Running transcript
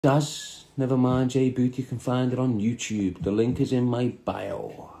Daz, never mind J Boot, you can find it on YouTube. The link is in my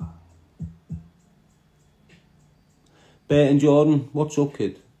bio. Bert and Jordan, what's up,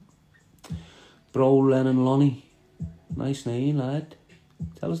 kid? Bro, Len and Lonnie. Nice name, lad.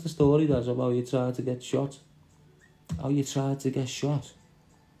 Tell us the story, Daz, of how you tried to get shot. How you tried to get shot.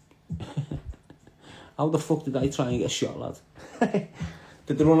 How the fuck did I try and get shot, lad?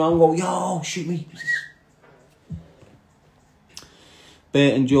 Did they run around and go, yo, shoot me?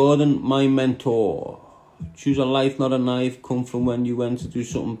 Bert and Jordan, my mentor. Choose a life, not a knife. Come from when you went to do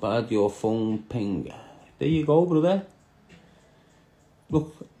something bad, your phone ping. There you go, brother.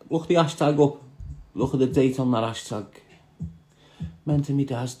 Look the hashtag up. Look at the date on that hashtag. Mentor me,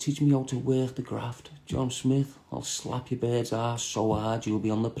 Daz, teach me how to work the graft. John Smith, I'll slap your bird's ass so hard you'll be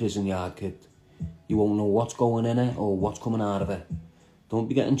on the prison yard, kid. You won't know what's going in it or what's coming out of it. Don't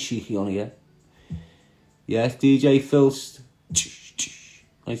be getting cheeky on here. Yes, DJ Filst.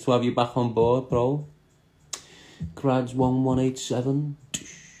 Nice to have you back on board, bro. Crags 1187.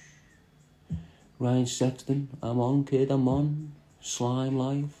 Ryan Sexton, I'm on, kid, I'm on. Slime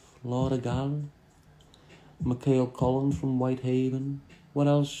Life, Laura Gall. Mikhail Collins from Whitehaven. What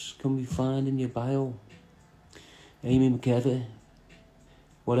else can we find in your bio? Amy McKevy.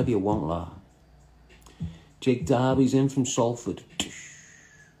 Whatever you want, lad. Jake Darby's in from Salford.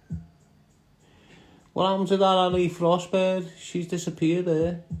 What happened to that Ali Frostbird? She's disappeared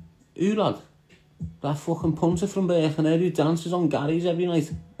there. Who, lad? That fucking punter from Birkenhead who dances on Gary's every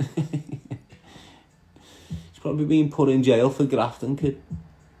night. He's probably been put in jail for grafting, kid.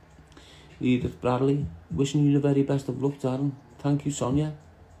 Edith Bradley, wishing you the very best of luck, Darren. Thank you, Sonia.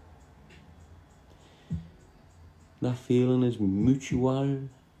 That feeling is mutual.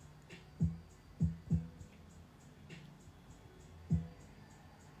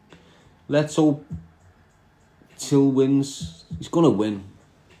 Let's hope Till wins. He's going to win.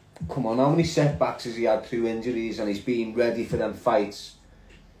 Come on, how many setbacks has he had through injuries and he's been ready for them fights?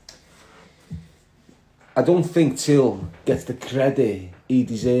 I don't think Till gets the credit he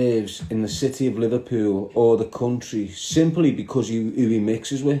deserves in the city of Liverpool or the country simply because who he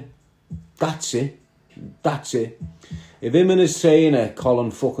mixes with. That's it. That's it. If him and his trainer, Colin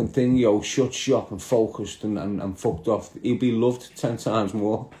fucking Thingyo, shut shop and focused and fucked off, he'll be loved 10 times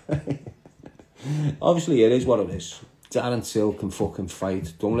more. Obviously, it is what it is. Darren Till can fucking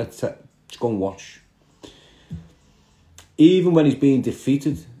fight. Don't just go and watch. Even when he's being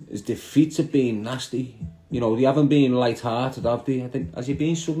defeated, his defeats have been nasty. You know, they haven't been light-hearted, have they? I think, has he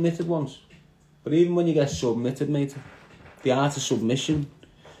been submitted once? But even when you get submitted, mate, the art of submission,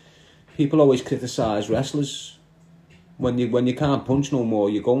 people always criticise wrestlers. When you can't punch no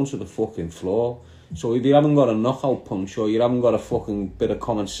more, you're going to the fucking floor. So if you haven't got a knockout punch or you haven't got a fucking bit of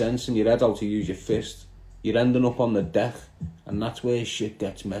common sense in your head how to use your fist, you're ending up on the deck, and that's where shit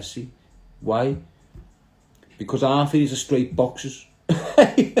gets messy. Why? Because half of these are straight boxers.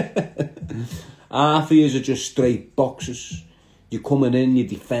 Half of these are just straight boxers. You're coming in, you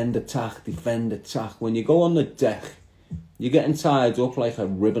defend, attack, defend, attack. When you go on the deck, you're getting tied up like a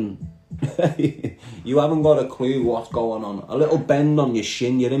ribbon. You haven't got a clue what's going on. A little bend on your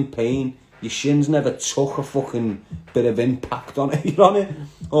shin, you're in pain. Your shin's never took a fucking bit of impact on it, you know what I mean?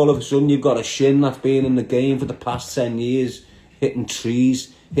 All of a sudden you've got a shin that's been in the game for the past 10 years, hitting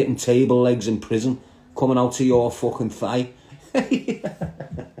trees, hitting table legs in prison, coming out to your fucking thigh.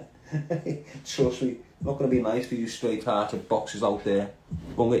 Trust me, not going to be nice for you straight-hearted boxers out there.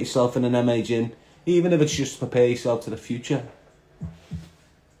 Go and get yourself in an MA gym, even if it's just to prepare yourself to the future.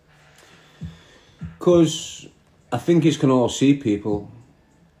 Because I think you can all see, people,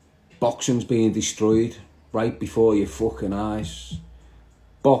 boxing's being destroyed right before your fucking eyes.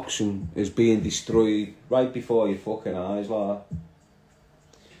 Boxing is being destroyed right before your fucking eyes, like.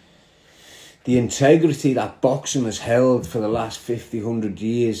 The integrity that boxing has held for the last 50, 100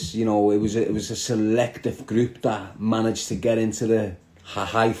 years, you know, it was a selective group that managed to get into the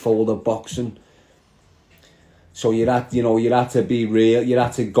high fold of boxing. So you had to be real, you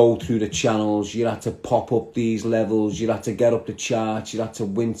had to go through the channels, you had to pop up these levels, you had to get up the charts, you had to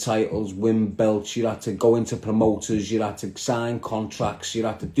win titles, win belts, you had to go into promoters, you had to sign contracts, you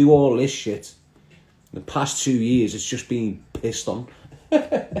had to do all this shit. In the past 2 years, it's just been pissed on.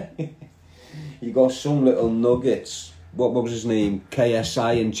 You got some little nuggets, what was his name,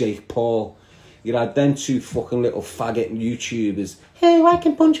 KSI and Jake Paul. You had them two fucking little faggot YouTubers. Hey, I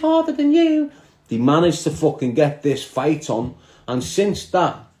can punch harder than you. They managed to fucking get this fight on, and since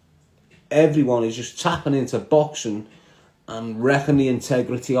that, everyone is just tapping into boxing and wrecking the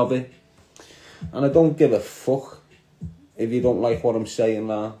integrity of it. And I don't give a fuck if you don't like what I'm saying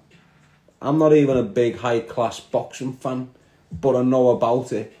now. I'm not even a big high-class boxing fan. but I know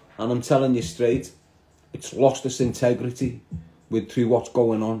about it. And I'm telling you straight, it's lost its integrity through what's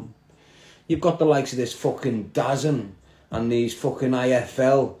going on. You've got the likes of this fucking Darren and these fucking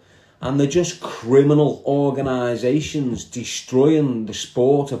IFL, and they're just criminal organisations destroying the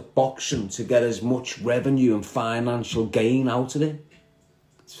sport of boxing to get as much revenue and financial gain out of it.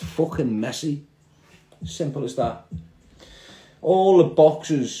 It's fucking messy. Simple as that. All the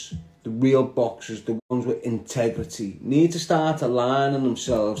boxers, the real boxers, the ones with integrity, need to start aligning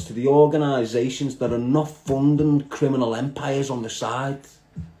themselves to the organisations that are not funding criminal empires on the side.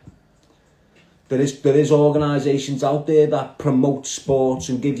 There is organisations out there that promote sports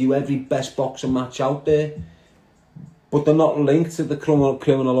and give you every best boxing match out there, but they're not linked to the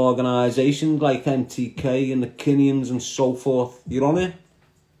criminal organisations like MTK and the Kenyans and so forth. You're on it?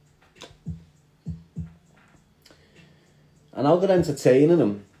 And how they're entertaining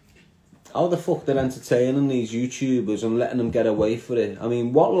them. How the fuck they're entertaining these YouTubers and letting them get away for it. I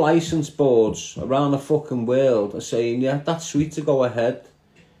mean, what licence boards around the fucking world are saying, yeah, that's sweet to go ahead.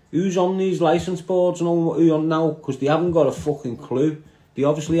 Who's on these licence boards and who on now? Because they haven't got a fucking clue. They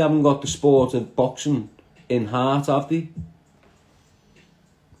obviously haven't got the sport of boxing in heart, have they?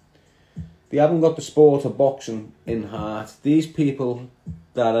 They haven't got the sport of boxing in heart. These people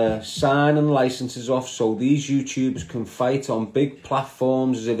that are signing licences off so these YouTubers can fight on big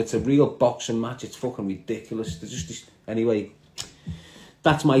platforms as if it's a real boxing match, it's fucking ridiculous. They're just anyway,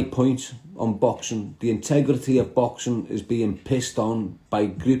 that's my point on boxing. The integrity of boxing is being pissed on by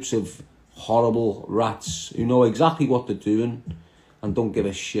groups of horrible rats who know exactly what they're doing and don't give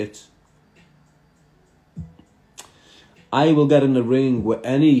a shit. I will get in the ring with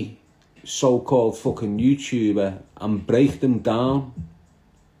any so-called fucking YouTuber and break them down.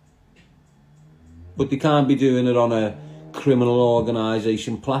 But they can't be doing it on a criminal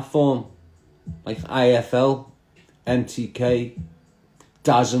organisation platform like IFL, MTK,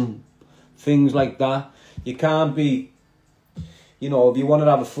 Darren, things like that. You can't be, you know, if you want to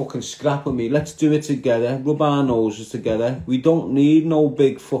have a fucking scrap with me, let's do it together, rub our noses together. We don't need no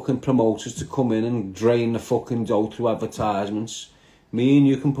big fucking promoters to come in and drain the fucking dough through advertisements. Me and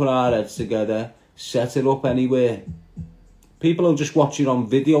you can put our heads together, set it up anywhere. People will just watch it on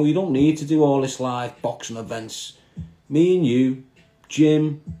video. You don't need to do all this live boxing events. Me and you,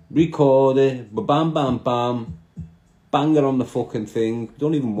 gym, record it, bam, bam, bam, bang it on the fucking thing.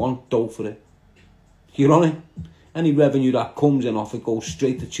 Don't even want dough for it. You're on it. Any revenue that comes in off it goes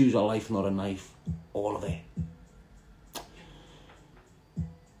straight to Choose a Life, Not a Knife. All of it.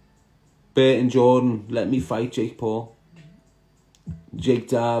 Burton Jordan, let me fight Jake Paul. Jake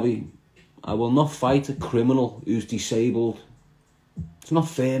Darby, I will not fight a criminal who's disabled. It's not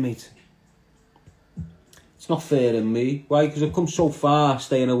fair, mate. It's not fair in me. Why? Because I've come so far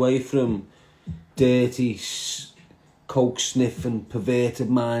staying away from dirty, coke-sniffing,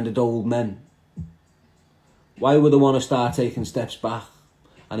 perverted-minded old men. Why would I want to start taking steps back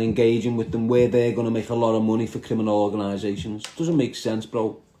and engaging with them where they're going to make a lot of money for criminal organisations? Doesn't make sense,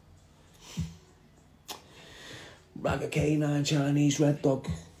 bro. Ragga canine, Chinese red dog.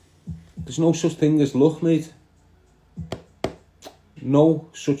 There's no such thing as luck, mate. No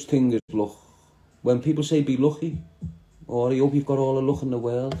such thing as luck. When people say be lucky, or I hope you've got all the luck in the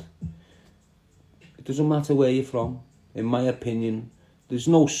world, it doesn't matter where you're from. In my opinion, there's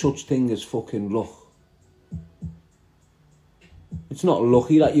no such thing as fucking luck. It's not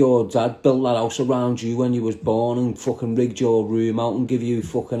lucky that your dad built that house around you when you was born and fucking rigged your room out and give you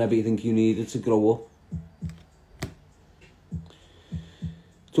fucking everything you needed to grow up.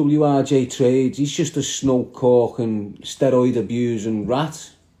 WRJ Trades, he's just a snow corking, steroid abusing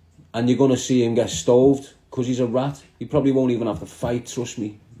rat. And you're going to see him get stoved because he's a rat. He probably won't even have to fight, trust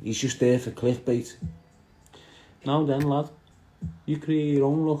me. He's just there for clickbait. Now then, lad, you create your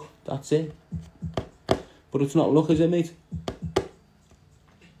own luck, that's it. But it's not luck, is it, mate?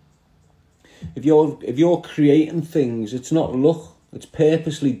 If you're creating things, it's not luck. It's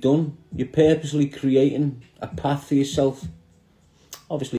purposely done. You're purposely creating a path for yourself. Obviously,